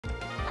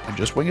And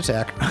just wing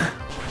attack.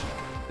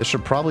 This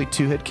should probably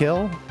 2-hit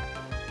kill.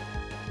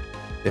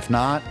 If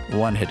not,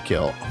 1-hit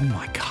kill. Oh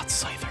my god,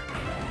 Scyther.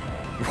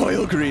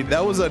 Royal Greed.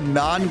 That was a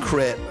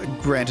non-crit.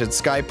 Granted,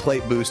 Sky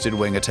Plate boosted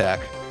wing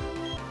attack.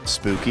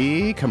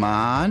 Spooky, come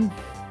on.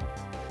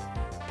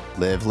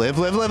 Live, live,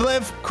 live, live,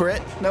 live.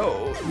 Crit.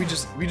 No, we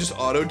just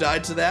auto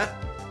died to that.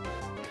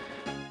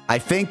 I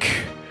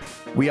think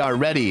we are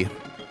ready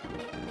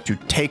to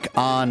take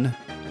on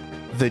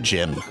the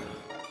gym.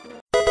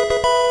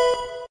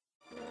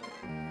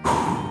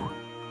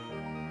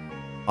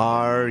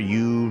 Are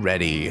you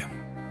ready?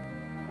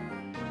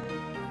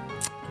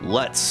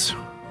 Let's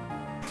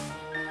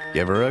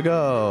give her a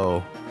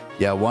go.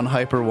 Yeah, 1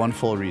 hyper, 1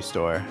 full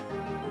restore.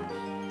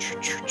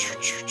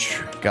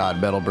 God,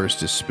 Metal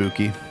Burst is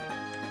spooky.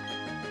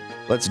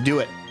 Let's do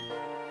it.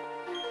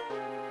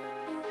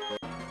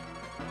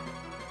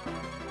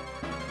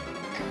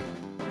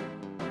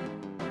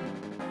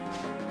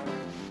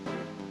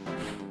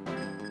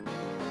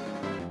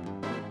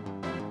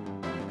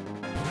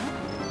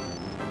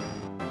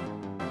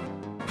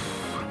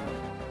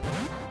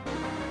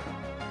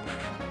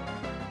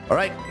 All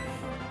right,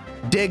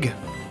 dig.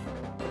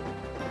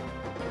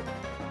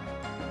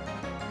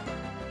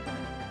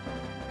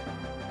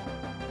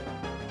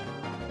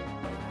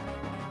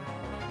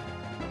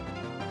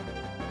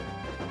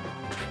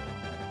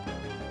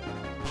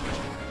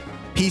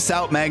 Peace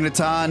out,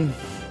 Magneton.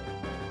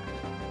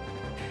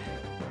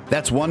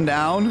 That's 1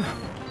 down.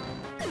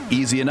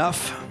 Easy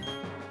enough.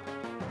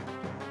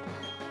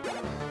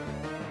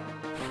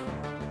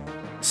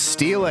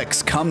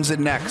 Steelix comes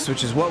in next,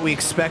 which is what we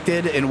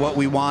expected and what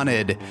we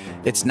wanted.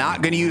 It's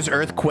not going to use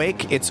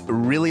Earthquake. It's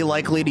really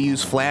likely to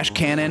use Flash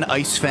Cannon,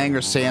 Ice Fang,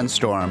 or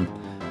Sandstorm.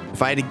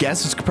 If I had to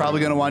guess, it's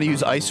probably going to want to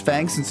use Ice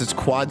Fang since it's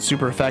quad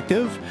super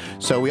effective.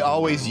 So we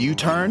always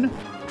U-turn,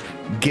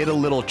 get a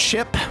little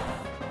chip.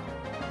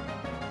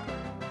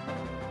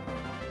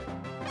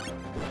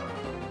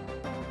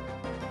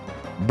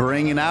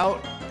 Bringing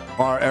out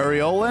our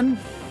Areolan.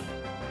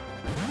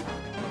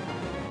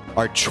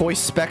 Our Choice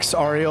Specs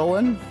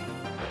Areolan.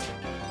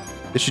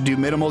 This should do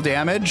minimal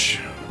damage.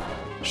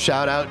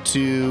 Shout out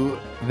to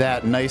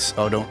that nice...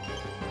 Oh, don't...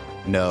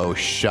 No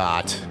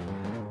shot.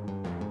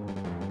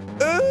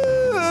 Oh,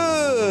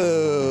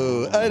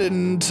 I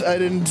didn't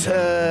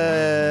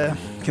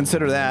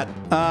consider that.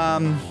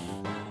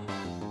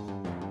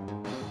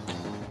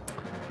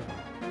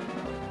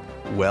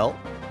 Well,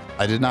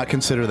 I did not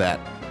consider that.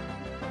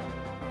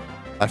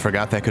 I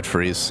forgot that could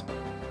freeze.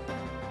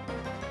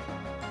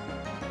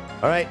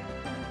 All right,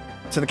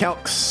 to the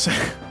calcs.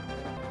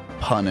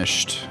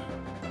 Punished.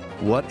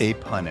 What a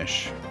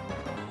punish.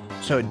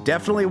 So it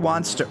definitely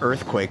wants to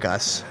Earthquake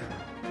us.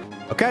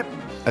 Okay,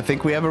 I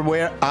think we have a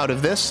way out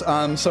of this. So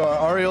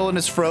our Areolan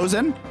is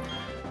frozen.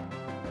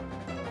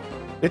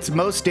 Its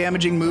most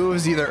damaging move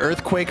is either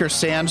Earthquake or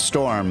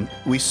Sandstorm.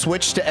 We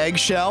switch to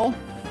Eggshell.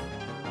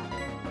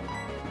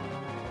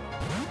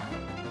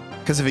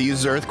 Because if it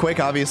uses Earthquake,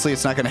 obviously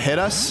it's not going to hit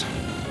us.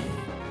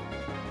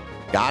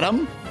 Got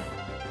him.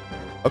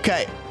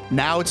 Okay,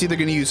 now it's either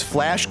going to use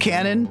Flash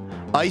Cannon,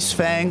 Ice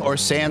Fang, or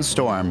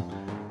Sandstorm.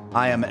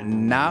 I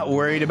am not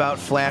worried about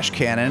Flash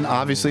Cannon.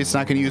 Obviously, it's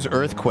not going to use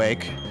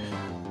Earthquake.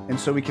 And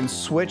so we can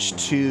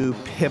switch to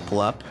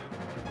Piplup.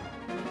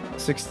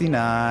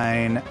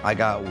 69. I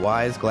got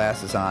Wise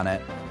Glasses on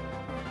it.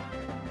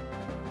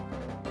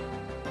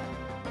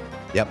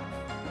 Yep.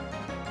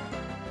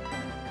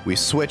 We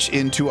switch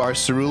into our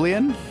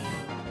Cerulean.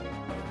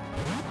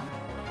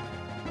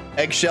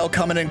 Eggshell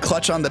coming in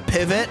clutch on the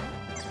pivot.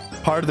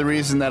 Part of the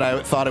reason that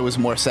I thought it was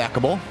more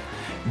sackable.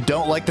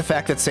 Don't like the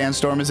fact that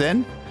Sandstorm is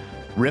in.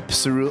 Rip,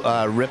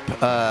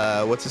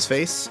 what's his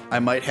face? I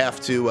might have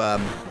to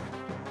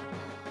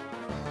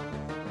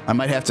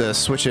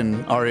switch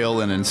in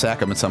Areolan and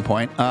sack him at some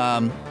point.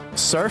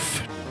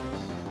 Surf.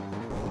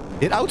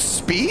 It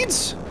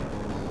outspeeds?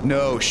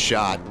 No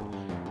shot.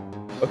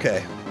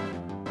 Okay.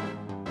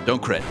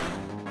 Don't crit.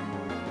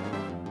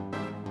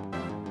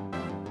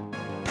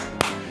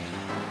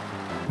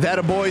 That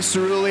a boy,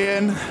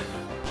 Cerulean.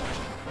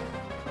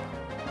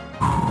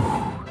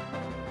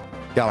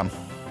 Got him.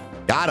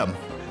 Got him.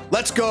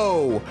 Let's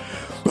go.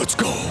 Let's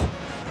go.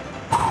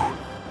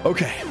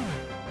 Okay.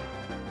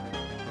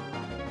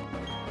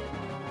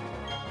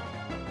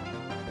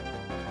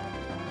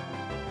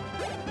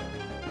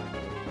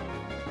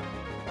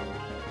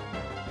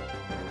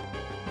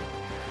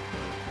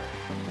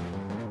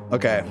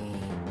 Okay.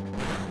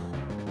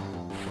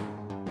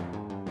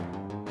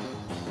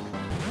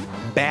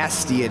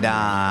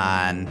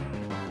 Bastiodon.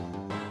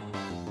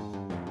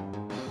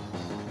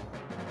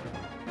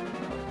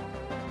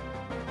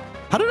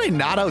 How did I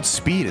not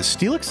outspeed? Is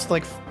Steelix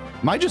like,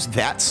 am I just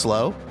that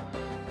slow?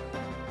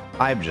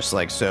 I'm just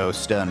like so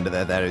stunned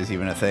that that is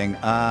even a thing.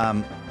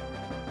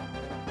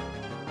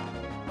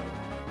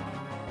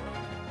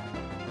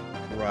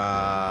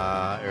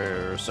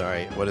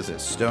 Sorry, what is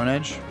it? Stone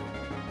Edge?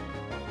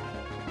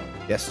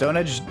 Yeah, Stone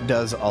Edge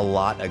does a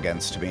lot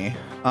against me.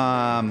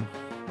 But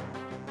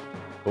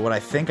what I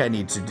think I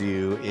need to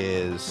do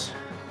is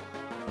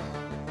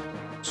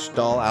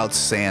stall out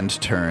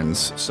sand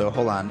turns. So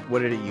hold on. What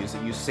did it use?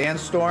 It used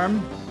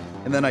Sandstorm,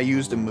 and then I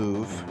used a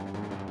move.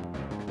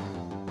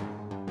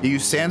 It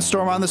used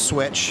Sandstorm on the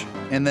switch,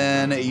 and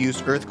then it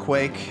used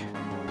Earthquake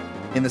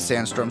in the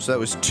Sandstorm. So that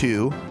was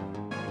 2.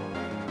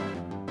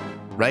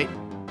 Right?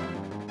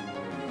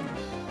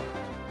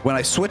 When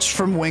I switched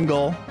from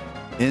Wingull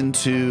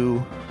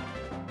into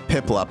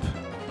Piplup,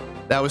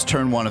 that was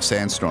turn 1 of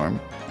Sandstorm.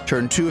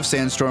 Turn 2 of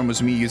Sandstorm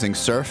was me using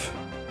Surf.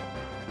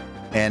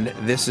 And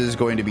this is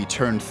going to be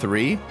turn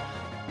 3.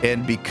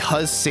 And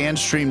because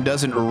Sandstream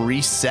doesn't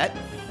reset,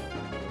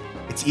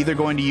 it's either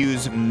going to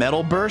use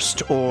Metal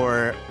Burst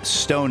or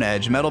Stone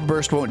Edge. Metal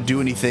Burst won't do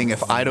anything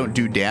if I don't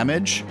do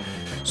damage.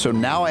 So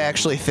now I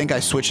actually think I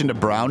switch into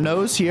Brown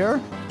Nose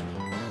here.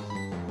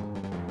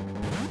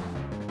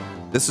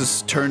 This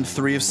is turn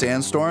 3 of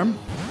Sandstorm.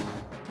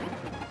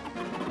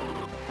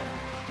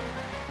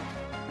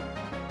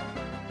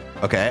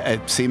 Okay,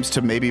 it seems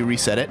to maybe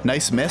reset it.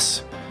 Nice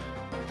miss.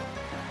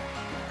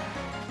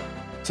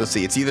 So let's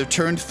see, it's either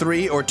turn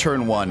 3 or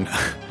turn 1.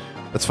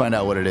 Let's find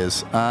out what it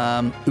is.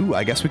 Ooh,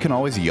 I guess we can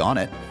always yawn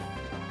it.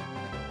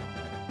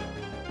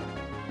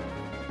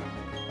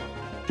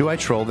 Do I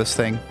troll this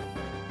thing?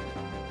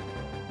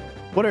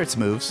 What are its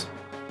moves?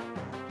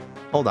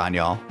 Hold on,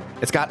 y'all.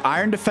 It's got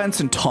Iron Defense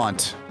and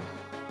Taunt.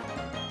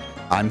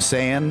 I'm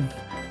saying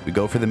we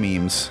go for the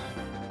memes.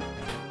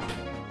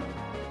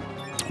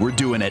 We're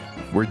doing it.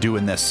 We're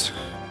doing this.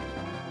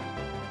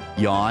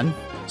 Yawn.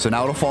 So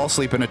now it'll fall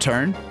asleep in a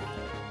turn.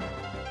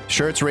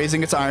 Sure, it's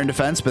raising its Iron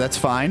Defense, but that's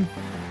fine.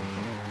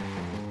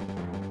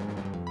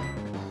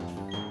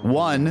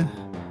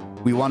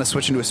 1, we want to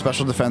switch into a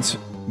Special Defense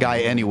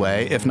guy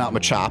anyway, if not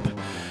Machop.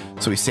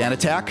 So we Sand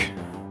Attack.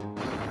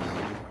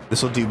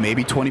 This will do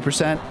maybe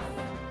 20%.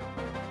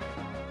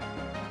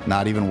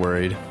 Not even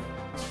worried.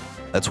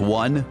 That's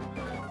 1.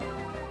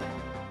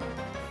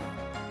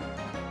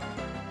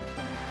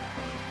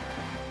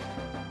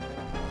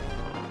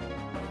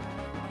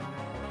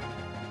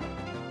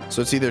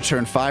 So it's either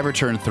turn 5 or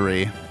turn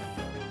 3.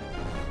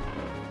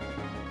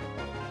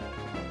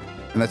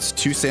 And that's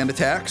 2 Sand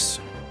Attacks.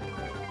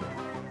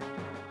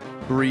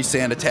 3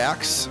 Sand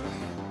Attacks.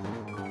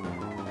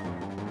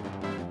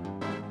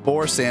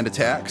 4 Sand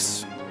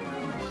Attacks.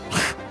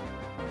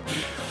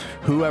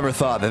 Whoever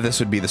thought that this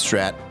would be the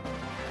strat?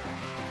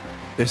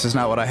 This is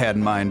not what I had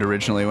in mind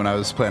originally when I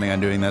was planning on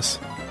doing this.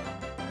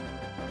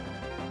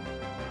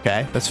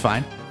 Okay, that's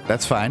fine.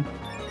 That's fine.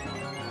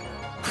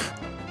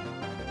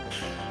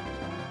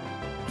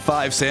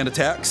 5 Sand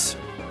Attacks.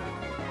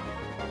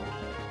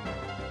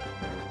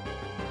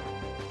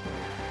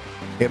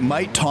 It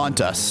might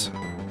taunt us,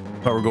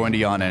 but we're going to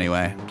yawn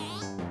anyway.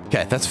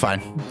 Okay, that's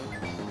fine.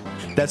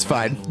 That's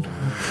fine.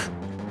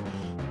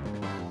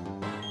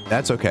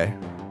 That's okay.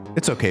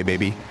 It's okay,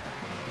 baby.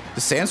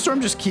 Does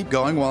Sandstorm just keep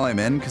going while I'm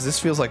in? Because this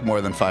feels like more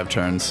than 5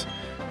 turns.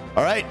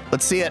 All right,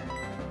 let's see it.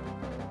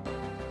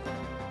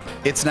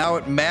 It's now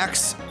at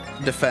max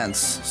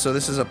defense. So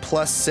this is a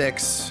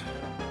 +6.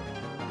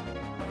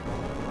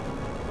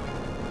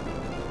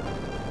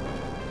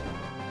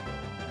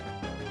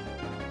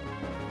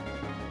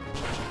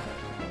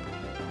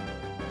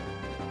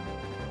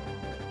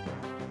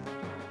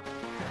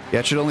 Yeah,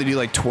 it should only do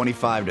like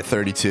 25 to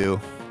 32.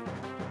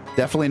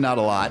 Definitely not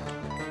a lot,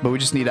 but we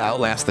just need to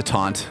outlast the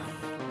taunt.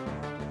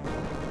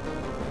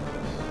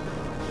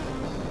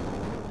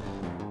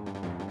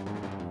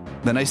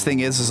 The nice thing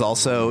is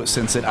also,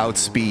 since it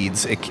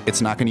outspeeds,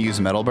 it's not going to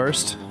use Metal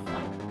Burst.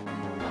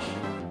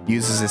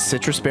 Uses his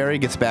Citrus Berry,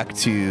 gets back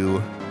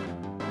to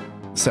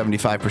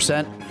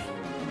 75%.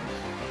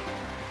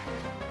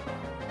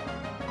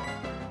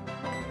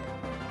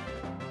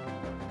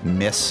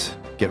 Miss.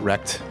 Get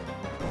wrecked.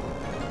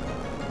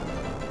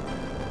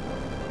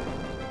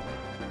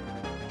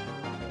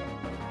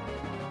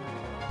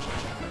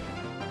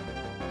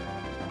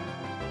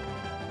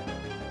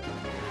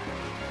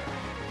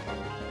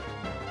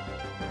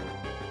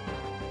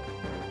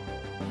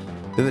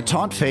 Did the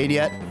taunt fade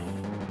yet?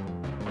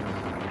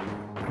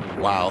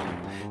 Wow.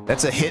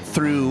 That's a hit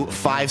through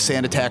 5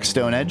 Sand Attack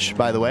Stone Edge,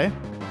 by the way.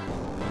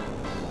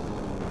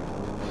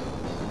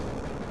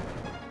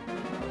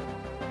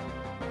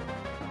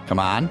 Come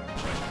on.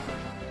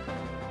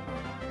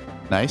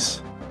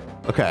 Nice.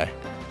 Okay.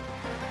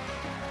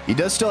 He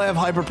does still have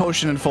Hyper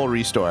Potion and full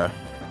restore.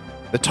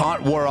 The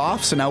taunt wore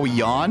off, so now we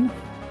yawn.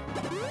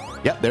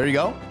 Yep, there you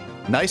go.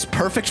 Nice,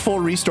 perfect full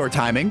restore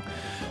timing.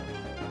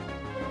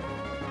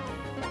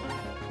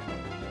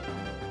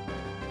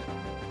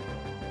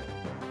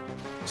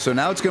 So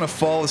now it's going to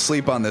fall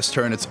asleep on this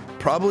turn. It's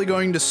probably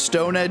going to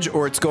Stone Edge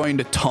or it's going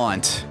to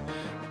Taunt.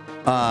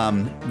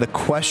 The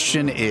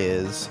question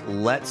is,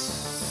 let's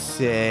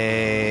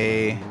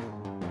say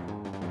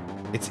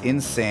it's in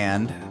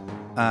sand.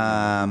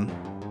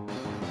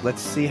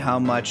 Let's see how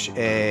much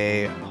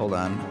a... Hold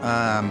on.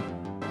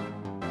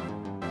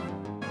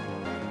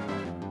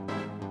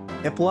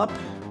 Piplup.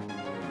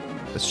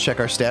 Let's check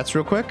our stats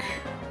real quick.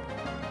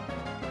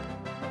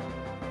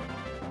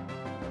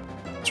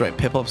 That's right,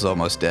 Piplup's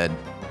almost dead.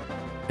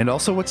 And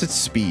also, what's its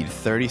speed?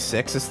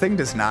 36? This thing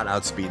does not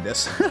outspeed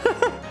this.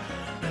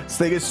 This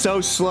thing is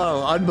so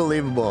slow.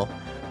 Unbelievable.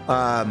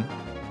 I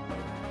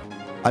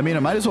mean, I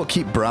might as well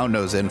keep Brown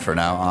Nose in for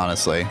now,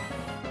 honestly.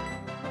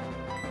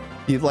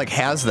 He, like,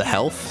 has the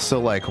health, so,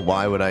 like,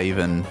 why would I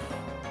even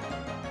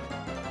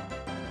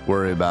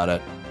worry about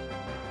it?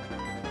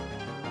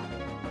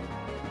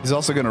 He's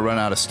also going to run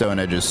out of Stone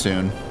Edges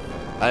soon.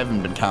 I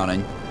haven't been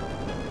counting.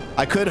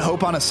 I could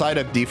hope on a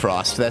Psyduck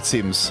Defrost. That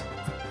seems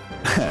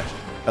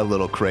a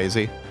little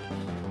crazy.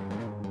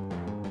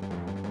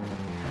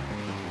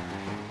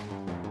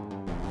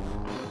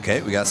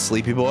 Okay, we got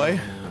Sleepy Boy.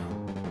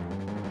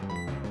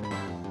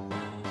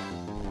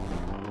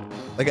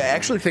 Like, I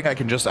actually think I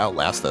can just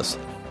outlast this.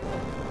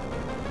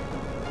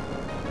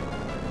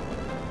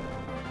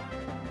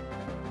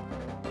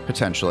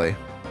 Potentially.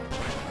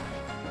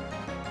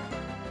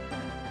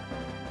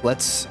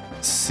 Let's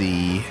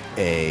see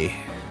a...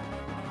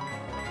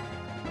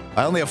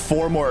 I only have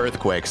 4 more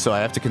Earthquakes, so I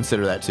have to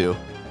consider that too.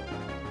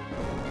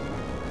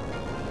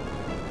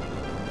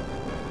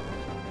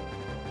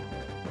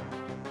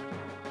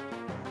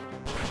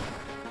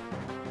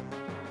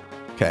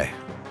 Okay.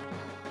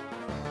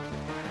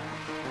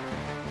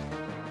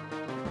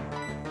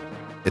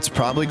 It's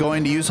probably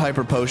going to use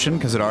Hyper Potion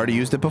because it already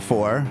used it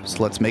before.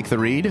 So let's make the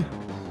read.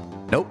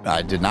 Nope,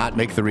 I did not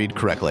make the read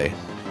correctly.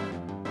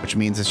 Which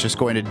means it's just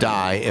going to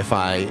die if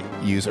I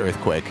use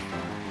Earthquake.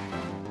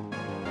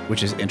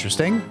 Which is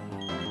interesting.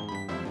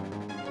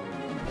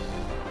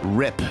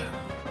 Rip.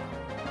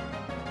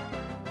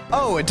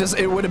 Oh, it does.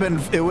 It would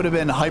have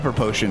been Hyper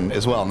Potion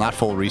as well, not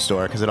full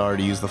restore, because it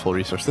already used the full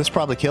restore. So this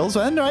probably kills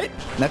then, right?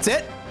 That's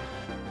it.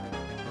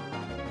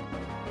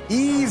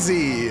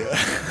 Easy.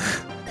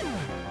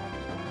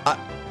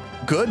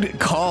 Good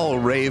call,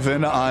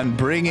 Raven, on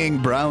bringing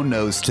Brown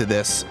Nose to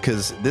this,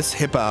 because this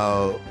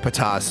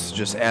Hippopotas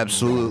just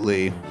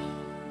absolutely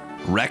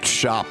wrecked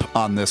shop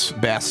on this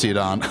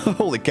Bastiodon.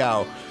 Holy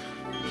cow.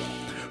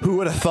 Who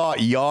would have thought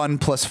Yawn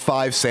plus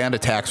 5 sand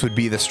attacks would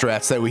be the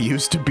strats that we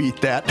used to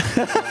beat that?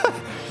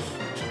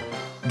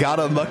 Got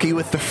unlucky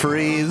with the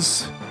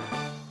freeze.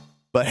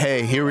 But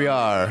hey, here we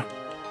are.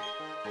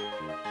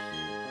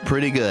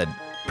 Pretty good.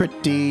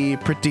 Pretty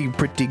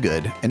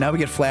good. And now we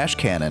get Flash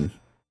Cannon.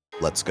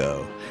 Let's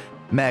go.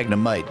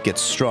 Magnemite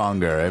gets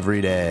stronger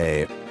every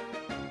day.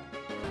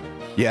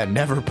 Yeah,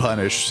 never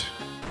punished.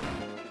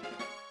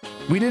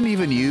 We didn't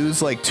even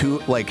use like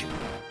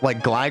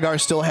Gligar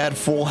still had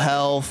full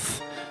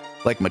health.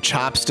 Like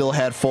Machop still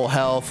had full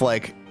health.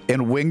 Like,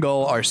 and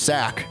Wingull, our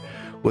sack,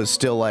 was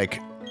still like,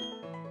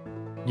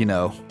 you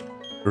know,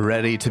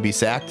 ready to be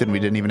sacked, and we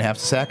didn't even have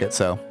to sack it.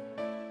 So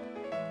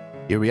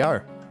here we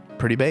are.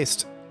 Pretty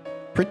based.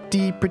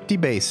 Pretty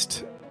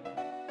based.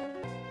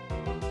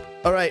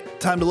 All right,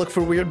 time to look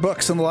for weird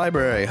books in the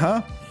library,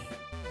 huh?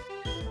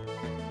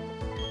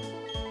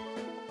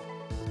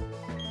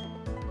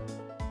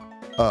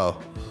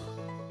 Oh.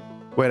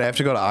 Wait, I have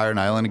to go to Iron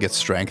Island to get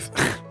strength.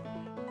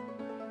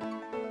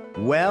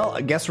 Well,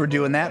 I guess we're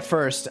doing that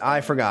first.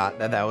 I forgot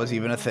that that was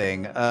even a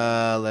thing.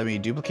 Let me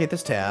duplicate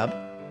this tab.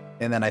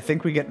 And then I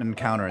think we get an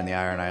encounter in the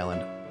Iron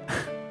Island.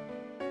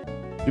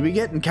 Do we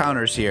get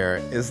encounters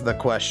here is the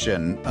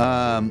question.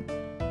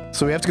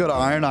 So we have to go to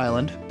Iron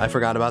Island. I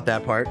forgot about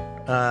that part.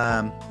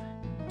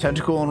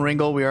 Tentacool and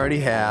Ringle we already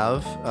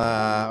have.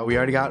 We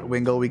already got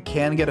Wingull. We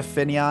can get a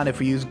Finneon if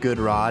we use Good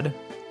Rod.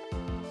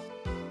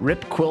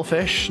 Rip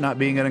Quillfish not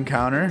being an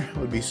encounter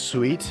would be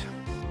sweet.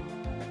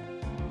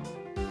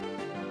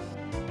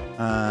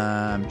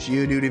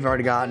 Geodude we've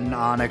already gotten.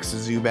 Onyx,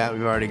 Zubat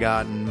we've already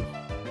gotten.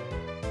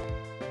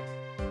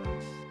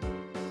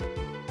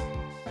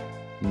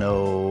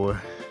 No.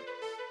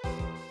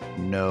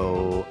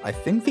 No. I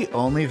think the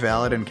only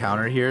valid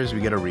encounter here is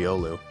we get a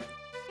Riolu.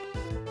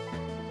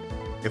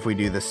 If we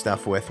do this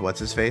stuff with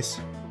what's-his-face.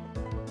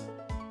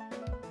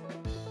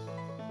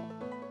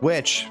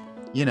 Which,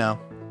 you know,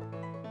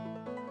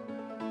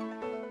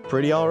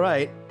 pretty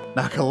alright.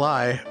 Not gonna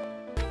lie.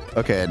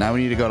 Okay, now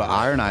we need to go to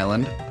Iron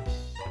Island.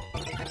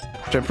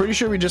 Which I'm pretty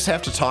sure we just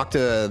have to talk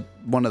to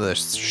one of the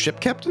ship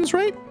captains,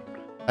 right?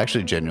 I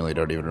actually genuinely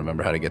don't even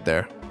remember how to get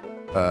there.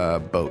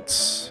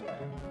 Boats.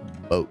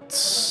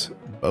 Boats.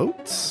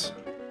 Boats?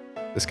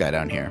 This guy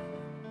down here.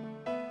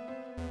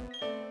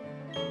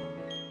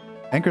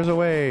 Anchors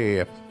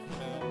away.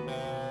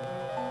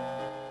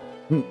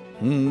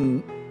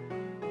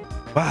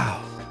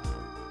 Wow.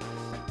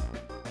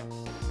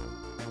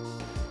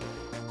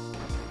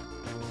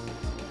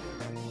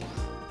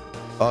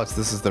 Oh,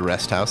 this is the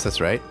rest house,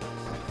 that's right.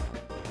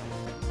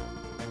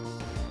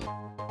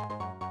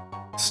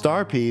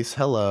 Star Piece,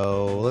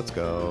 hello, let's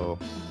go.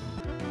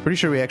 Pretty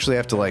sure we actually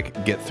have to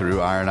like get through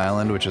Iron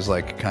Island, which is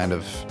like kind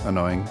of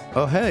annoying.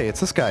 Oh, hey,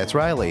 it's this guy, it's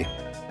Riley.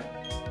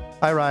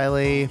 Hi,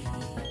 Riley.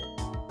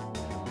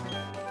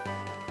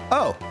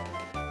 Oh.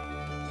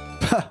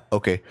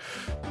 Okay.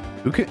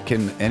 Who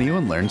can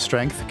anyone learn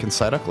strength? Can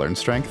Psyduck learn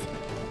strength?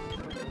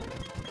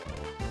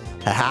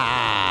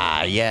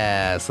 Haha!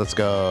 Yes, let's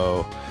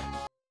go.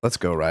 Let's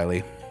go,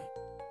 Riley.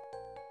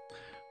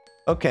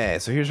 Okay,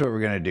 so here's what we're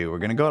gonna do. We're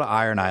gonna go to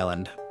Iron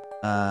Island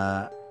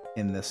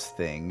in this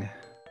thing.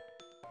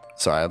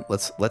 Sorry,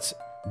 let's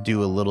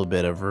do a little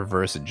bit of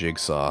reverse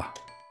jigsaw.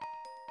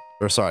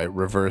 Or sorry,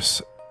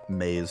 reverse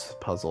maze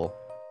puzzle.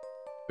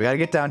 We gotta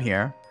get down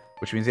here,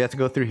 which means you have to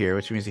go through here,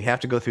 which means you have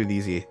to go through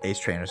these ace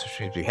trainers, which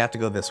means you have to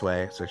go this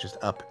way, so it's just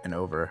up and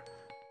over.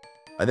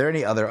 Are there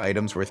any other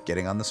items worth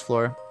getting on this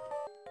floor?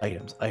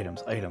 Items,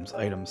 items, items,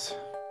 items.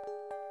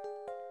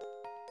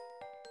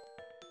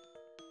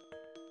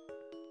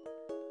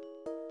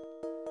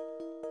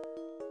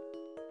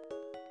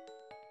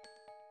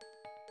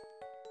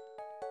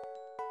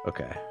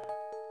 Okay.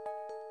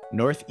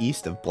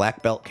 Northeast of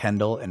Black Belt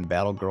Kendall and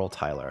Battle Girl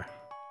Tyler.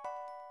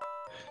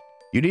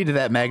 You needed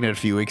that magnet a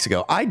few weeks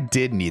ago. I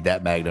did need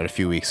that magnet a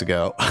few weeks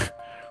ago.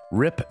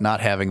 Rip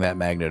not having that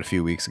magnet a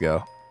few weeks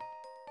ago.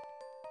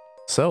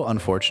 So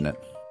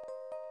unfortunate.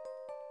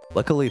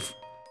 Luckily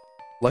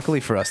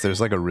for us,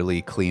 there's like a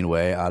really clean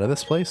way out of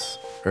this place,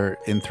 or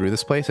in through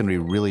this place, and we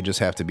really just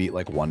have to beat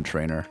like one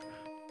trainer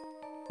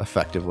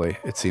effectively.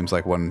 It seems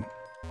like one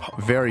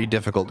very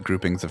difficult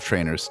groupings of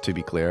trainers, to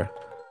be clear.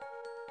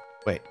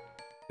 Wait,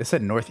 it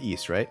said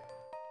northeast, right?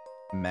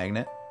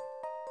 Magnet.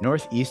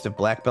 Northeast of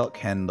Black Belt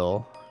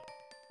Kendall.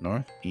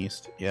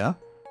 Northeast, yeah?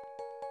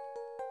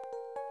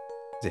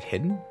 Is it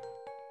hidden?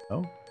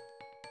 Oh.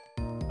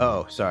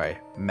 Oh, sorry.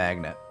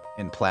 Magnet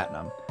in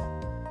Platinum.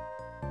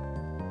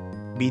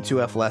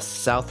 B2F less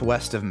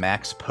southwest of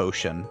Max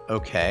Potion.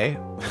 Okay.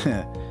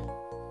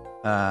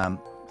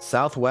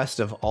 Southwest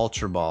of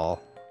Ultra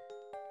Ball.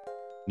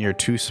 Near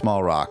two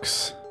small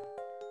rocks.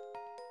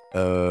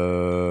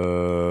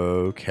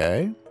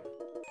 Okay.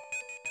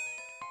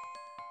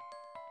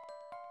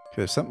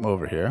 There's something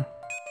over here.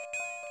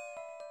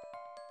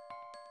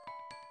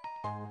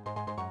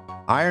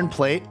 Iron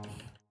plate.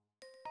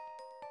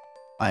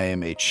 I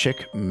am a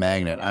chick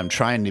magnet. I'm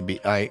trying to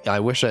be... I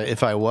wish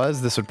if I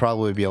was, this would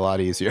probably be a lot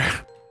easier.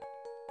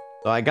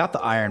 So I got the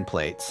iron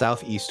plate,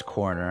 southeast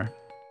corner.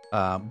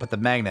 But the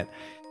magnet.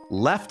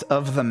 Left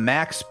of the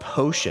Max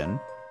Potion,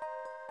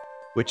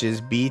 which is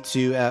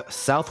B2...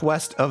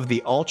 southwest of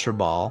the Ultra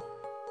Ball,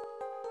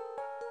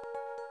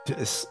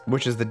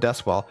 which is the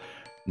Dust Ball.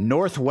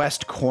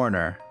 Northwest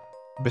corner,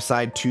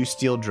 beside two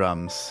steel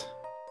drums.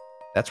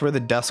 That's where the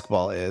Dusk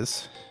Ball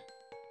is.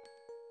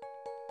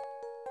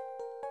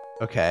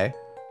 Okay.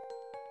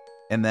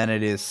 And then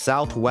it is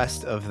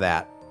southwest of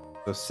that.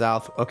 So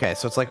south... Okay,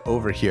 so it's like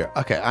over here.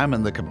 Okay, I'm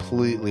in the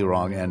completely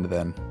wrong end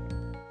then.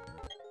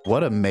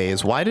 What a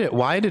maze. Why did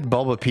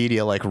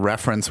Bulbapedia, like,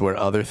 reference where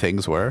other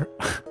things were?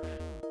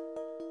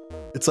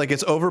 It's like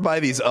it's over by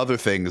these other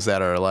things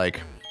that are,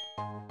 like...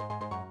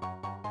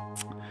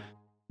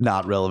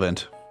 not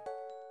relevant.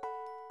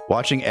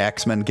 Watching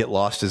X-Men get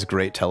lost is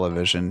great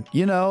television.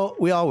 You know,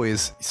 we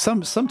always...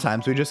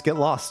 Sometimes we just get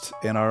lost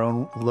in our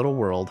own little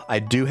world. I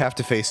do have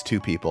to face two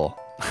people.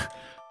 I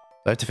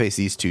have to face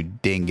these two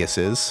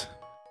dinguses.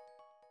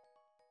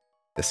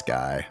 This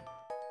guy.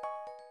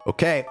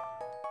 Okay.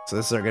 So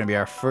this is going to be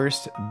our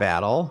first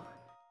battle.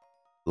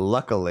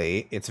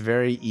 Luckily, it's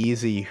very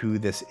easy who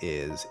this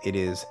is. It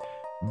is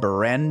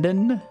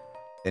Brandon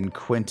and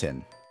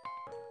Quentin.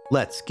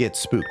 Let's get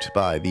spooked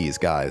by these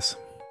guys.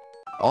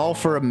 All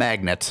for a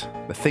magnet.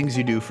 The things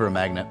you do for a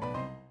magnet.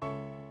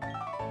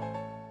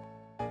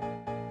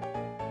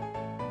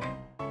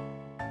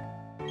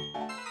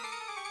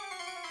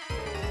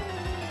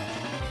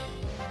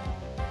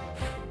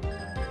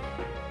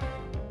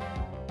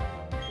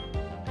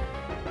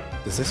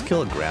 Does this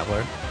kill a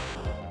Graveler?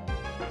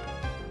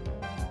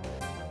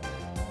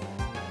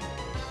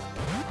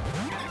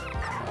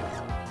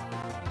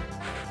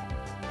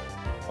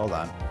 Hold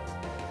on.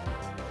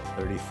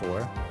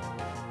 34.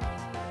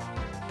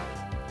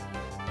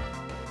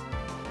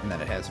 And then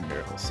it has a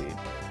Miracle Seed.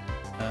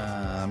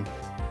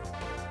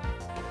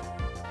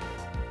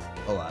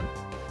 Hold on.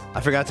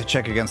 I forgot to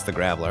check against the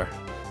Graveler.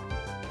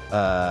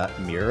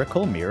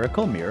 Miracle,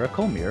 Miracle,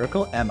 Miracle,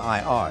 Miracle,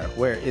 M-I-R.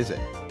 Where is it?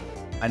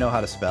 I know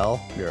how to spell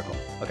Miracle.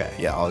 Okay,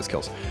 yeah, all his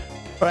kills.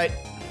 All right.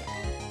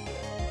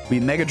 We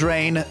Mega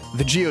Drain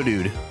the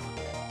Geodude.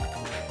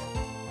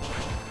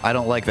 I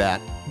don't like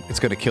that. It's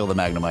going to kill the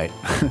Magnemite.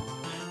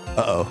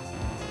 Uh-oh.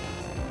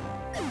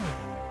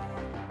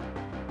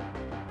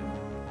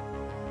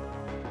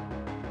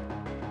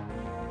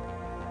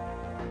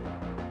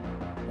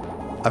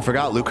 I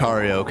forgot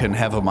Lucario can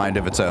have a mind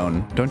of its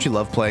own. Don't you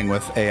love playing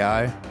with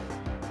AI?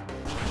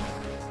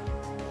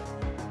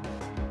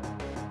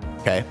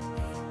 Okay.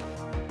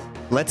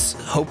 Let's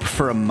hope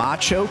for a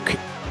Machoke.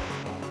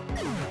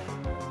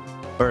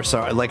 Or,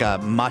 sorry, like a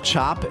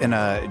Machop and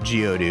a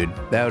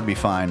Geodude. That would be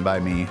fine by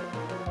me.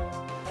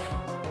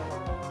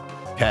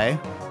 Okay.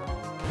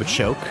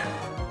 Machoke.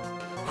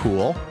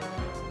 Cool.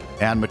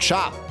 And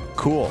Machop.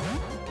 Cool.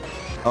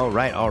 All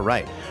right, all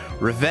right.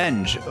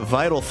 Revenge,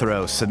 Vital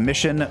Throw,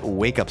 Submission,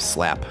 Wake Up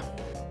Slap.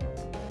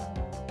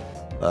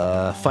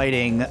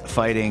 Fighting,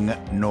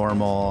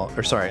 normal,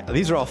 or sorry,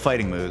 these are all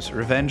fighting moves.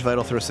 Revenge,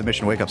 Vital Throw,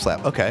 Submission, Wake Up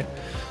Slap. Okay.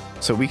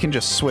 So we can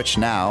just switch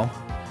now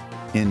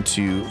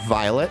into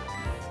Violet.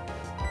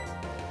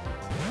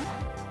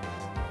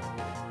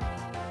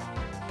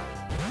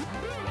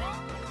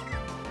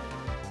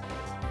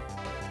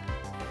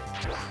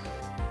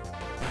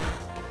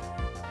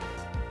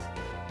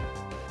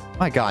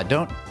 My God,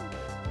 don't.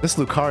 This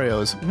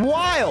Lucario is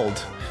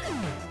wild.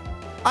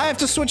 I have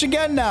to switch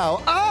again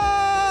now.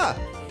 Ah!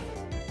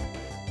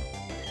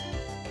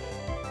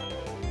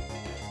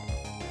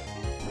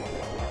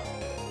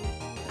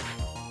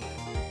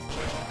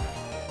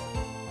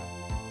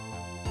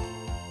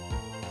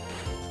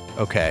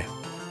 Okay.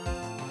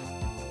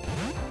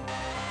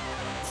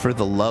 For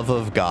the love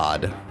of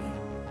God.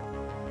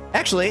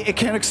 Actually, it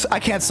can't. I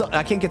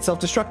can't get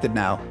self-destructed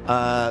now.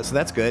 So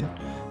that's good.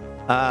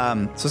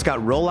 So it's got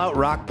Rollout,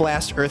 Rock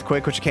Blast,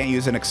 Earthquake, which I can't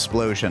use an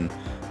Explosion.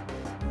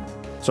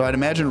 So I'd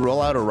imagine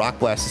Rollout or Rock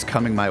Blast is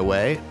coming my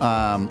way,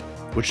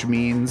 which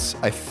means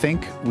I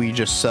think we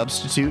just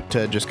substitute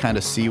to just kind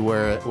of see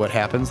what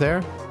happens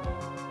there.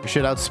 We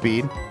should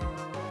outspeed.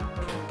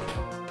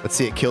 Let's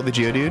see it kill the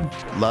Geodude.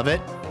 Love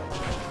it.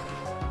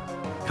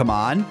 Come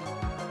on.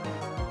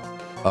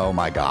 Oh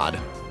my God.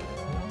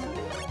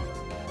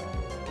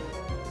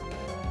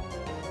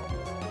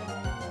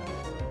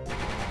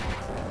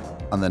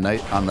 On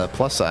the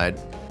plus side,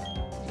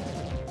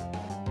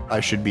 I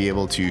should be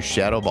able to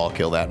Shadow Ball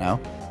kill that now.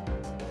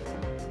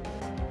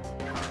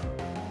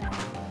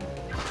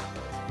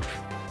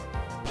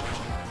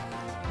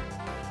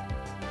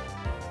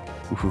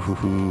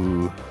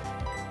 Ooh.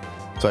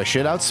 So I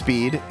should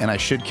outspeed and I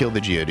should kill the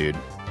Geodude.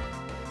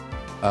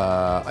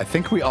 I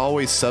think we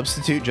always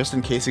substitute just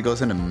in case he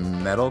goes into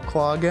Metal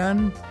Claw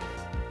again.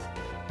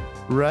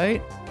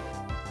 Right?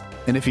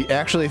 And if he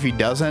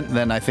doesn't,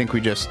 then I think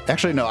we just...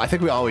 Actually, no, I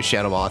think we always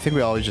Shadow Ball. I think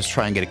we always just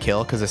try and get a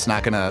kill because it's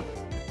not going to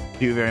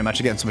do very much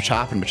against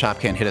Machop, and Machop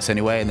can't hit us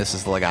anyway, and this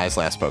is the guy's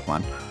last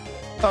Pokemon.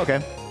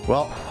 Okay.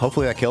 Well,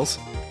 hopefully that kills.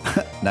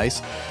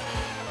 Nice.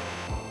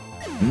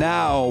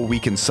 Now we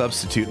can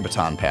substitute and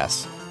Baton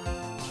Pass.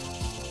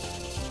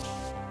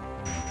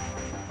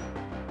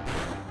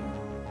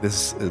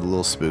 This is a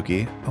little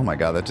spooky. Oh my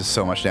God, that does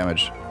so much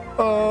damage.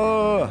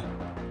 Oh!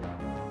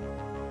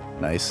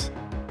 Nice.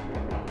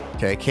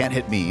 Okay, can't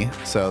hit me,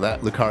 so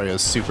that Lucario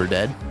is super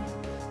dead.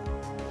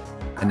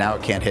 And now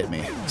it can't hit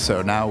me.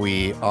 So now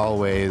we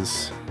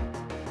always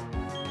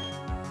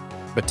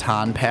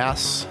Baton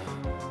Pass.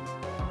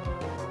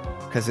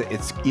 Because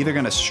it's either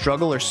going to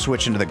struggle or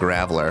switch into the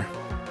Graveler.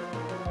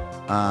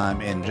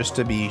 And just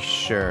to be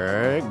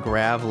sure,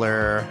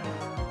 Graveler...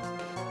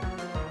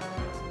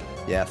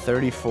 Yeah,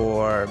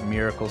 34,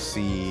 Miracle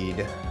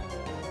Seed.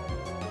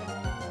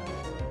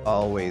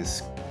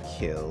 Always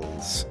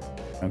kills.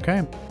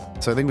 Okay.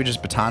 So I think we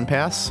just Baton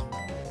Pass.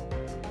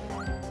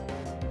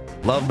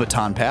 Love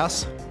Baton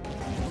Pass.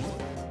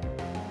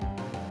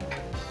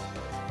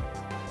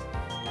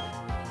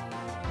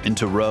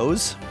 Into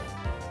Rose.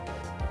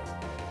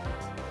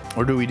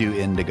 Or do we do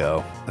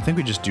Indigo? I think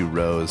we just do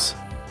Rose.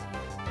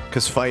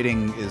 Because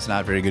fighting is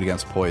not very good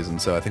against poison,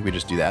 so I think we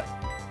just do that.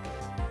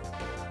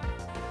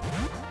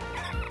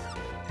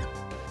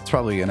 It's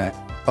probably gonna...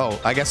 Oh,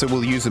 I guess it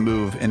will use a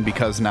move, and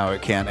because now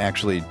it can't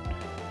actually...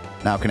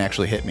 Now it can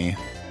actually hit me.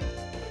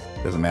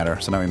 Doesn't matter.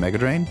 So now we Mega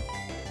Drain.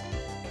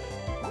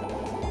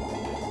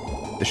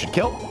 This should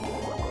kill.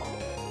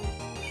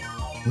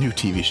 New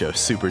TV show,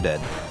 Super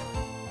Dead.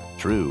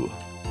 True.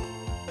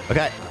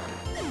 Okay.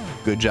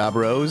 Good job,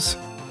 Rose.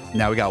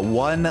 Now we got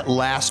one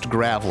last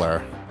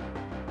Graveler.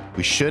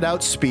 We should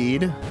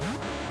outspeed.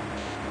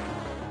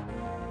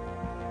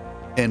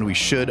 And we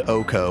should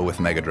Oko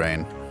with Mega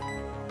Drain.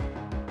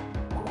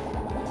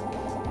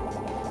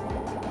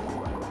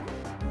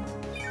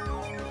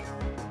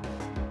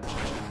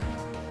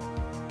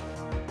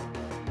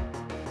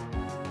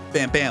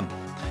 Bam, bam.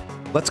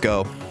 Let's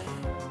go.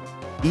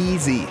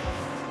 Easy.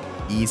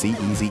 Easy,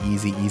 easy,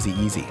 easy, easy,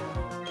 easy.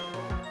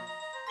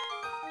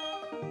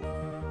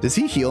 Does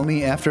he heal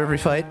me after every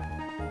fight?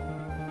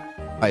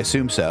 I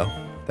assume so.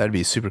 That'd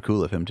be super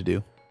cool of him to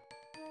do.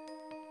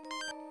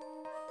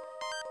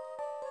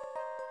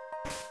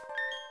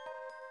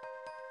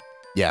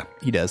 Yeah,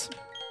 he does.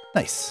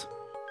 Nice.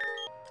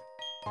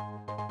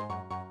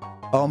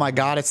 Oh my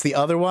God, it's the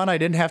other one? I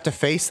didn't have to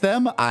face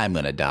them? I'm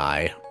gonna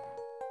die.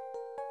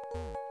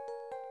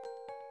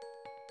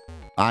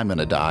 I'm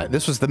gonna die.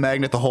 This was the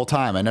magnet the whole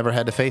time. I never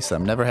had to face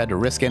them. Never had to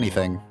risk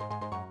anything.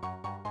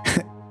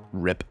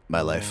 Rip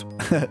my life.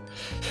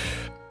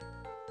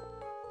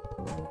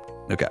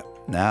 Okay,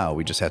 now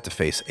we just have to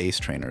face ace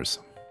trainers.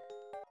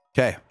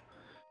 Okay,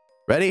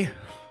 ready?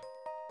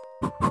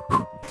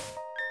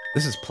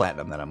 This is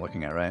Platinum that I'm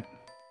looking at, right?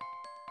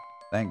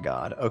 Thank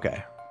God.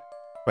 Okay.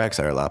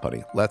 Quagsire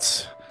Lopunny.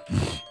 Let's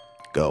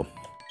go.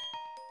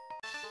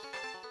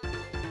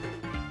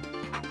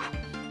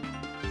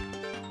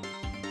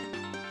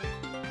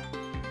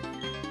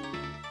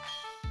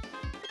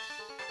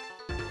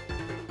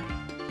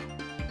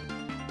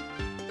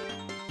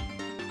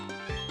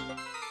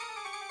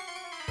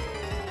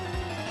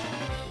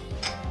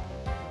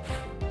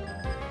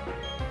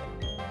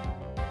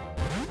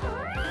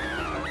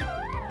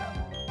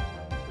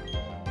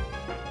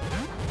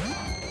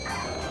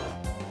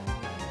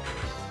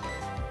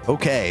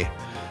 Okay,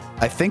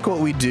 I think what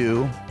we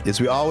do is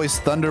we always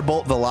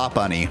Thunderbolt the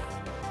Lopunny.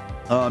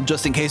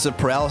 Just in case of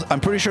paralysis. I'm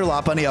pretty sure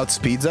Lopunny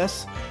outspeeds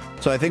us.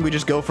 So I think we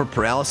just go for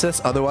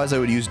paralysis. Otherwise, I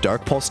would use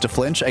Dark Pulse to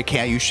flinch. I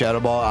can't use Shadow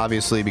Ball,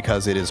 obviously,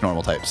 because it is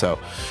normal type. So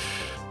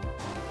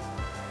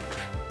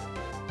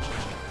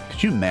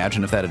could you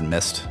imagine if that had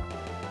missed?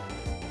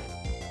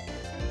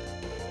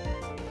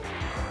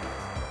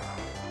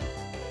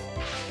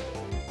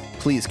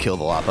 Please kill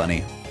the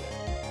Lopunny.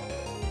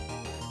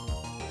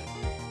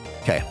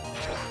 Okay,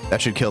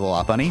 that should kill the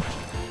Lopunny.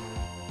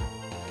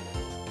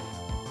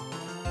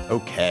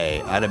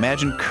 Okay, I'd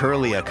imagine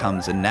Curlia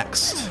comes in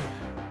next.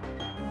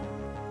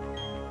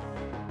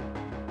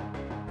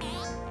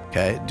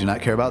 Okay, do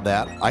not care about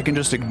that. I can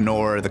just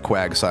ignore the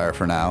Quagsire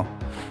for now.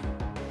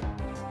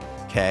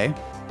 Okay.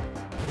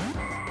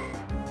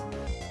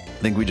 I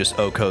think we just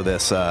Oko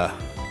this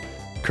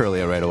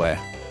Curlia right away.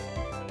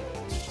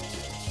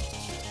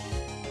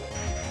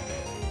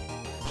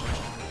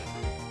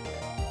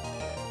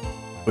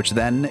 Which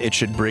then it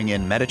should bring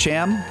in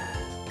Medicham.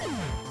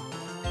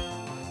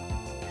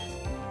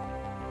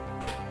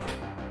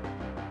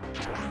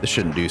 This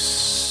shouldn't do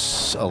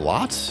a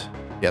lot.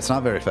 Yeah, it's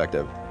not very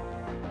effective.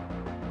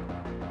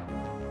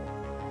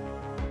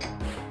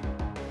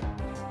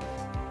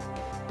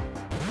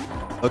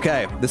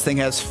 Okay, this thing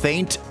has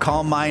Feint,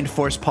 Calm Mind,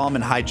 Force Palm,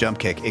 and High Jump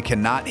Kick. It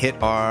cannot hit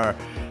our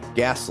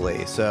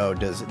Ghastly. So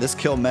does this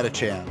kill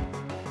Medicham?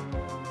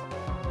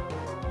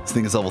 This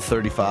thing is level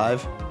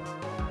 35.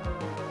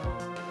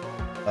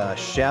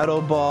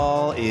 Shadow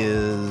Ball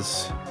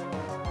is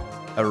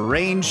a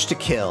range to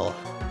kill.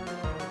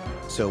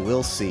 So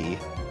we'll see.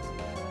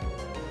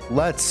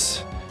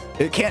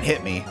 It can't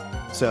hit me.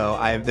 So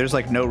there's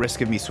like no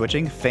risk of me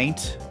switching.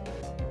 Feint,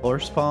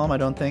 Force Palm, I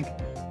don't think.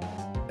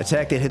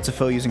 Attack that hits a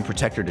foe using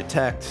Protect or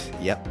Detect.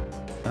 Yep.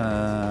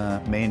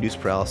 May induce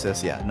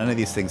paralysis. Yeah, none of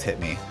these things hit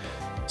me.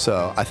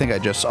 So I think I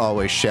just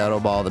always Shadow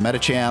Ball the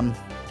Medicham.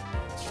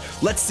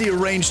 Let's see a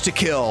range to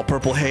kill,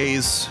 Purple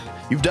Haze.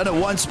 You've done it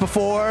once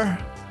before.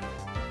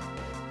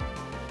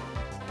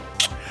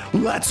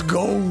 Let's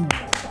go.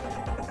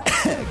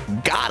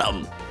 Got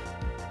him.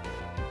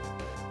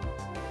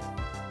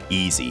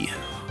 Easy.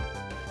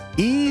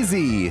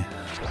 Easy.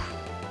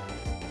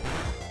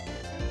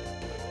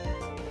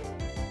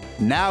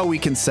 Now we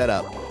can set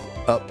up.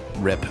 Oh,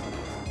 rip.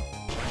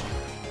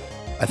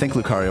 I think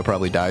Lucario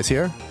probably dies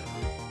here.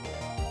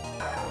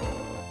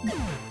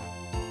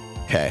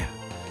 Okay.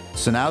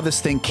 So now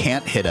this thing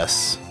can't hit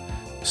us.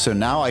 So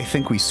now I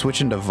think we switch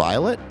into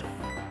Violet.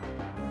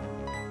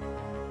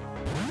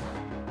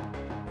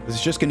 Is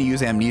it just going to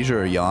use Amnesia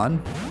or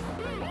Yawn?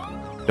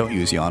 Don't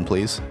use Yawn,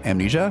 please.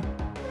 Amnesia?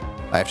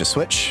 I have to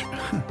switch.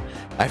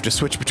 I have to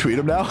switch between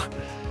them now.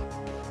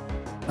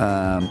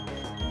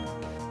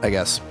 I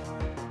guess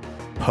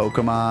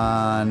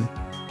Pokemon,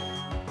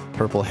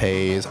 Purple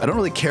Haze. I don't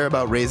really care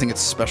about raising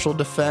its special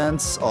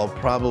defense. I'll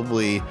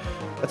probably...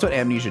 That's what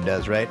Amnesia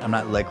does, right? I'm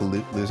not like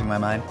losing my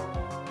mind.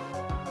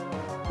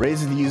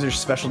 Raises the user's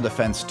special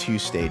defense 2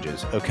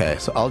 stages. Okay,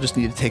 so I'll just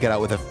need to take it out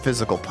with a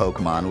physical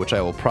Pokemon, which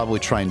I will probably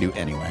try and do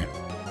anyway.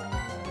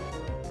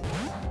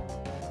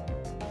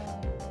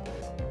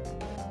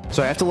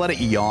 So I have to let it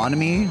yawn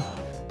me.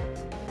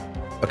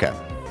 Okay.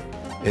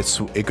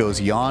 It goes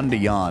yawn to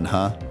yawn,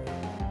 huh?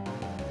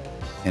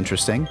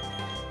 Interesting.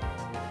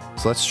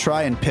 So let's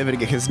try and pivot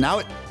again, because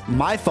now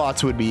my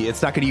thoughts would be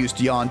it's not going to use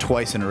yawn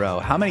twice in a row.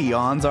 How many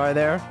yawns are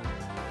there?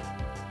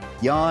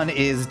 Yawn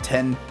is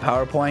 10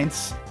 power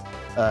points.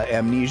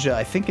 Amnesia,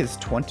 I think, is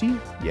 20.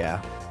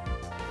 Yeah.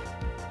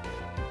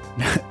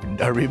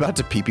 Are we about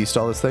to PP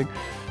stall this thing?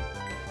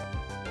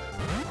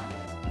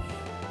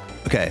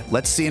 Okay,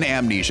 let's see an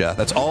Amnesia.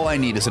 That's all I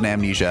need is an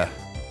Amnesia.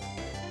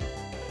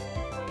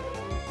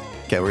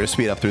 Okay, we're gonna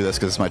speed up through this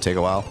because this might take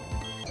a while.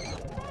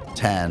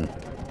 10.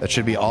 That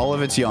should be all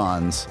of its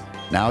yawns.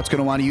 Now it's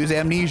gonna want to use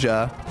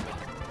Amnesia.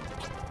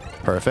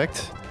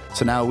 Perfect.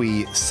 So now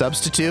we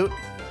substitute.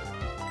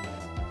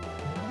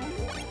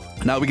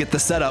 Now we get the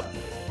setup.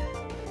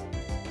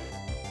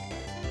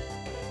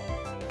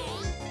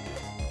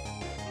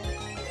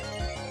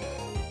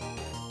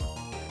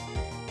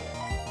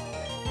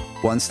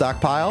 One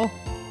stockpile.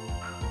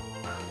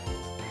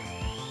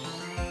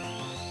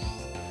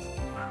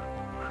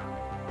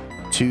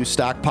 Two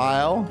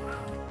stockpile.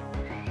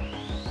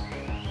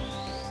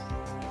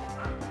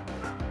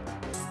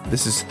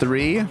 This is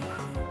 3.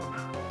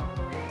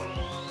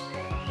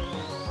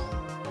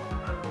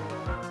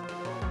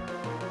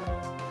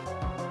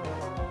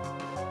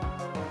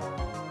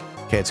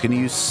 Okay, it's going to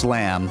use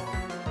Slam.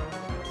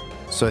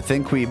 So I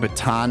think we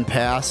Baton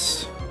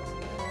Pass.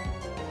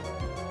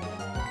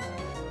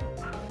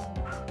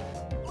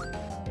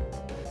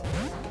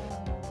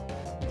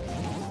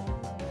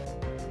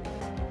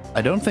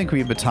 I don't think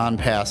we Baton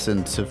Pass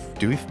into...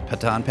 Do we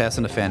Baton Pass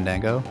into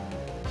Fandango?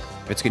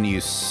 It's going to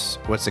use...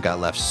 What's it got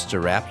left?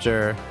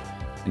 Staraptor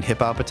and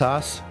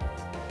Hippopotas?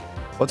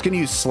 Well, it's going to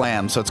use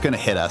Slam, so it's going to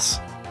hit us.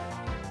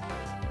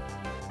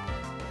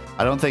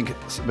 I don't think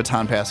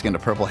Baton Passing into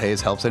Purple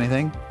Haze helps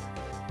anything.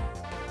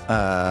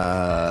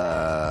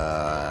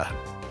 Yeah,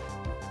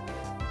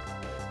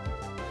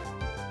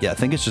 I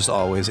think it's just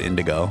always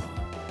Indigo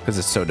because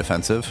it's so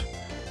defensive.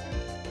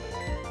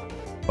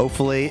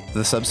 Hopefully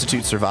the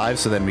substitute survives,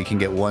 so then we can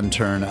get one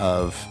turn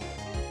of...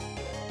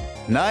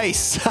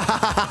 Nice!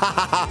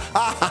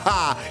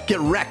 Get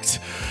wrecked!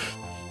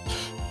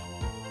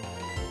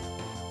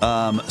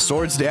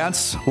 Swords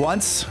Dance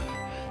once.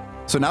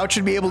 So now it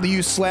should be able to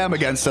use Slam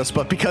against us,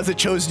 but because it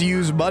chose to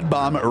use Mud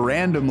Bomb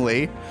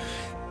randomly,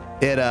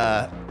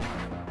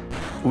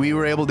 we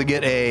were able to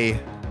get a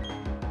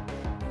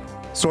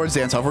Swords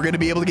Dance off. We're going to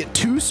be able to get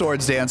 2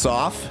 Swords Dance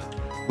off.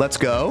 Let's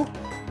go.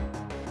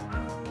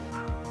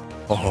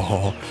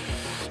 Oh,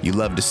 you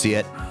love to see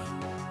it.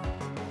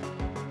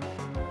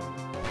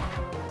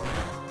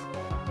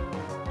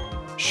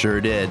 Sure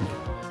did.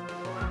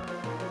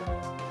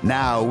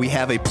 Now we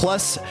have a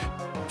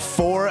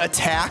 +4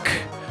 attack.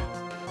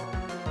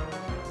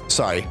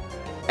 Sorry.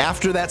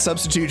 After that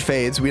substitute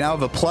fades, we now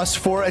have a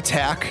 +4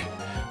 attack.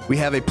 We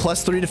have a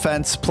 +3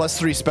 defense,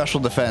 +3 special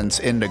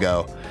defense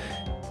Indigo.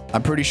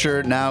 I'm pretty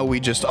sure now we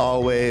just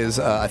always,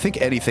 I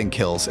think anything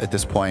kills at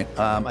this point.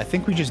 I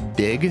think we just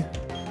dig,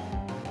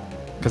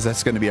 because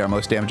that's going to be our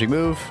most damaging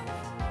move.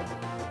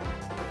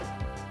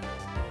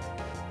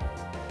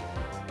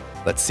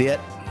 Let's see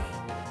it.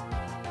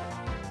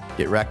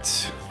 Get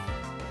wrecked.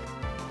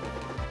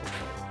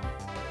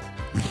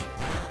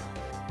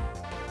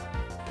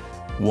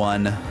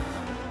 One.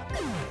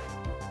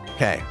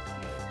 Okay.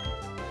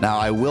 Now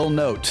I will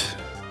note,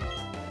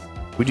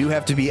 we do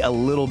have to be a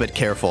little bit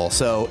careful.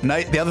 So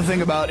the other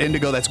thing about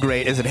Indigo that's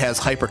great is it has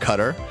Hyper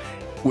Cutter,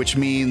 which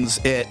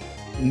means it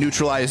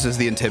neutralizes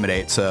the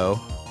Intimidate. So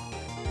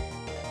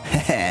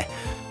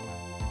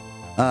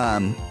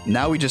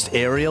now we just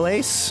Aerial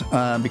Ace,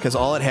 because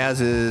all it has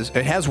is,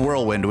 it has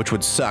Whirlwind, which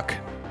would suck,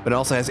 but it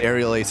also has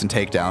Aerial Ace and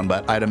Takedown,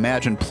 but I'd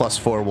imagine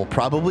 +4 will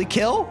probably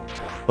kill,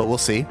 but we'll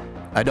see.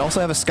 I'd also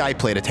have a Sky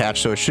Plate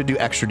attached, so it should do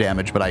extra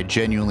damage, but I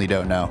genuinely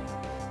don't know.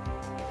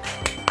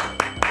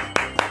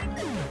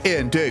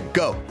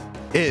 Indigo!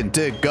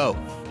 Indigo!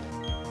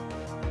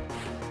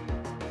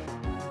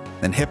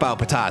 Then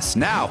Hippopotas.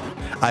 Now,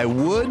 I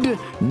would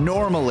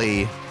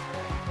normally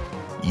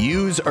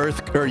use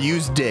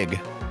Dig.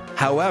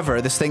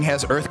 However, this thing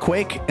has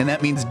Earthquake, and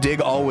that means Dig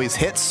always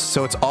hits,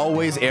 so it's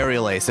always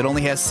Aerial Ace. It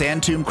only has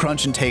Sand Tomb,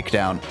 Crunch, and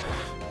Takedown.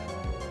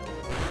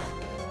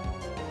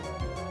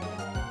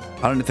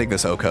 I don't think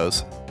this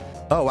OHKOs.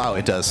 Oh, wow,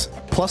 it does.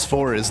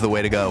 +4 is the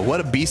way to go. What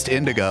a beast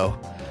Indigo.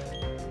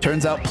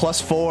 Turns out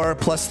 +4,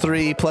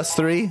 +3,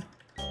 +3.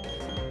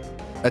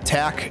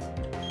 Attack.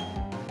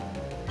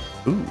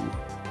 Ooh.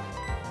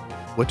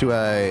 What do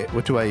I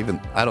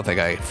even... I don't think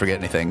I forget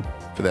anything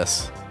for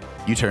this.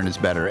 U-turn is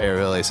better.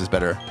 Aerial Ace is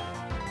better.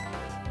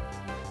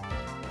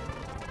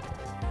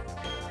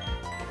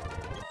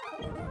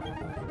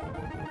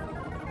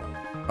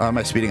 How am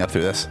I speeding up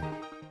through this?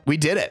 We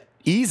did it.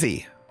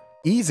 Easy.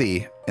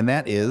 Easy. And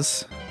that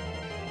is...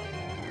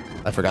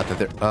 I forgot that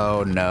there...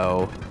 Oh,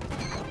 no.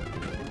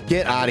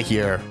 Get out of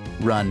here.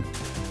 Run.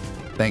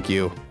 Thank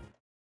you.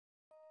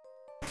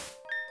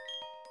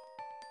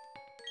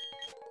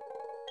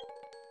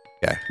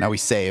 Okay, now we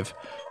save.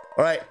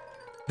 All right.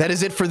 That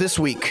is it for this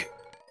week.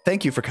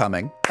 Thank you for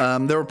coming.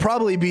 There will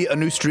probably be a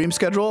new stream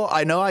schedule.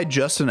 I know I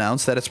just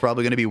announced that it's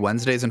probably going to be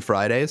Wednesdays and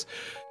Fridays.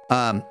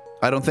 I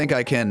don't think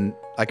I can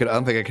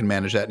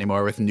manage that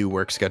anymore with new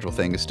work schedule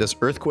things. Does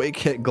Earthquake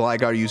hit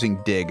Gligar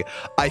using Dig?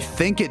 I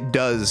think it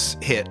does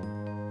hit.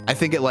 I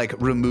think it like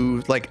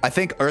removes, like, I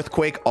think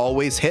Earthquake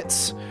always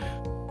hits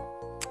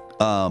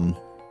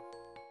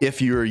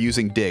if you're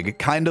using Dig.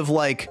 Kind of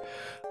like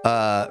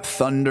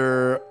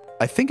Thunder.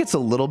 I think it's a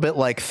little bit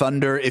like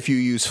Thunder if you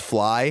use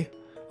Fly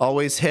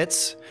always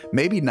hits.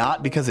 Maybe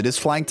not because it is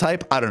flying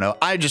type. I don't know.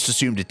 I just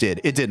assumed it did.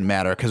 It didn't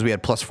matter because we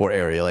had +4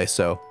 Aerial Ace,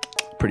 so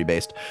pretty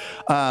based.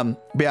 But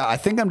yeah, I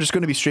think I'm just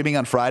going to be streaming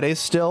on Fridays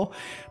still.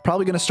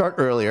 Probably going to start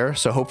earlier,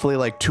 so hopefully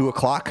like 2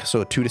 o'clock,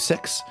 so 2 to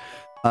 6.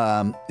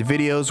 The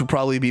videos will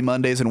probably be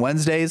Mondays and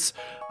Wednesdays.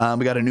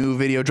 We got a new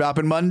video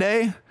dropping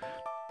Monday,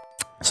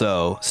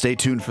 so stay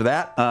tuned for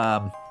that.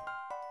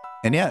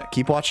 And yeah,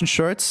 keep watching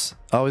shorts.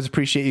 Always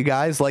appreciate you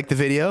guys. Like the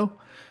video,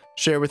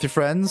 share with your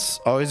friends.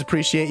 Always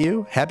appreciate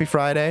you. Happy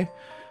Friday.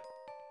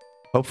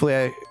 Hopefully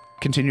I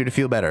continue to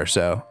feel better.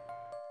 So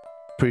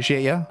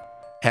appreciate you.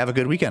 Have a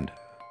good weekend.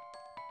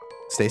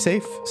 Stay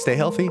safe. Stay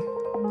healthy.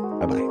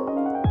 Bye-bye.